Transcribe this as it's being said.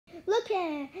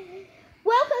looking.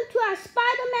 Welcome to our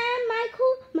Spider-Man,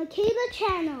 Michaela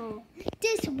channel.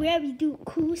 This is where we do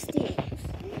cool things.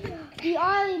 We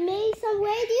already made some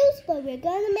radios, but we're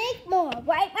gonna make more,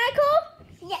 right, Michael?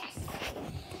 Yes.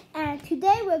 And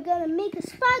today we're gonna make a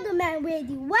Spider-Man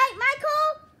radio, right,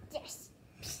 Michael? Yes.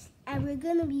 And we're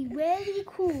gonna be really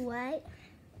cool, right?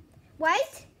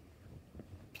 Right?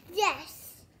 Yes.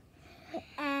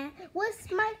 And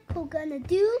what's Michael gonna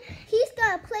do? He's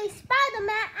gonna play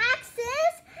Spider-Man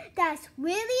axes. That's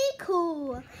really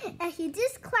cool. And he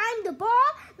just climbed the ball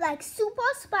like Super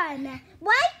Spider-Man,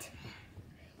 right?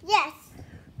 Yes.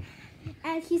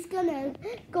 And he's gonna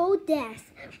go dance.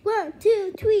 1,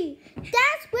 2, 3.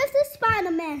 Dance with the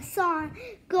Spider-Man song.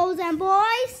 Girls and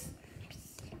boys.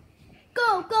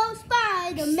 Go, go,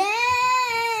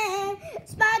 Spider-Man.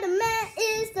 Spider-Man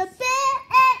is the best.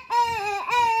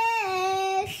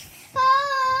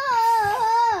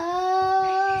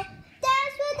 Oh,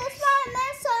 dance with the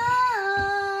Spider-Man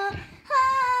song.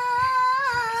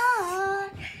 Oh,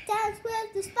 dance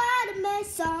with the Spider-Man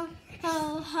song.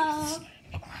 Oh, oh.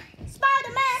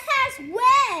 Spider-Man has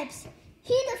webs.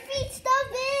 He defeats the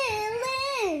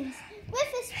villains with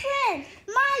his friend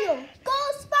Michael. Go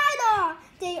Spider!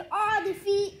 They all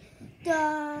defeat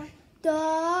the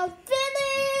villains,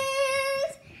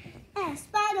 and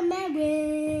Spider-Man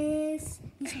wins.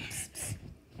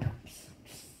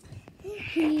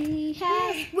 He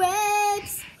has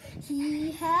webs.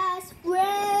 He has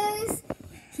friends.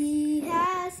 He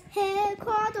has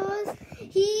headquarters.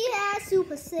 He has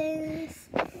super sense.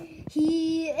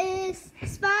 He is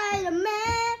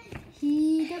Spider-Man.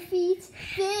 He defeats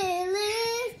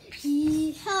villains.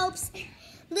 He helps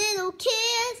little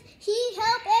kids. He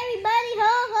helps everybody.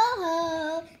 Ho, ho,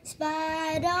 ho.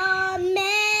 Spider-Man.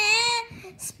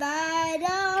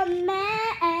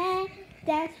 Spider-Man.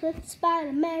 That's what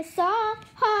Spider-Man song.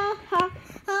 Ho, ho,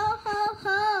 ho, ho,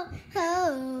 ho,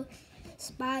 ho.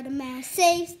 Spider-Man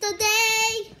saves the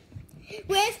day.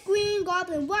 With Green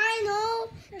Goblin, Rhino,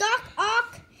 Doc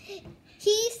Ock,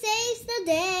 he saves the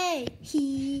day.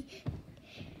 He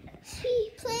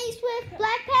plays with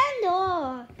Black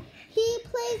Panther. He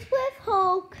plays with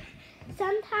Hulk.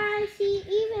 Sometimes he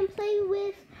even plays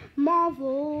with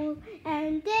Marvel.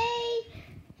 And they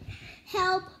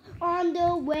help on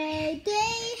the way.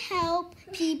 They help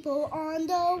people on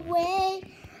the way.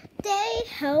 They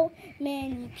help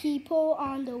many people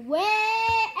on the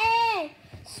way.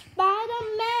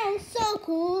 Spider-Man is so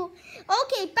cool.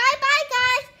 Okay, bye-bye,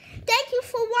 guys. Thank you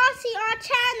for watching our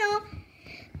channel.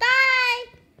 Bye.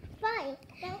 Bye.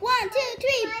 1, 2,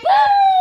 3, boom!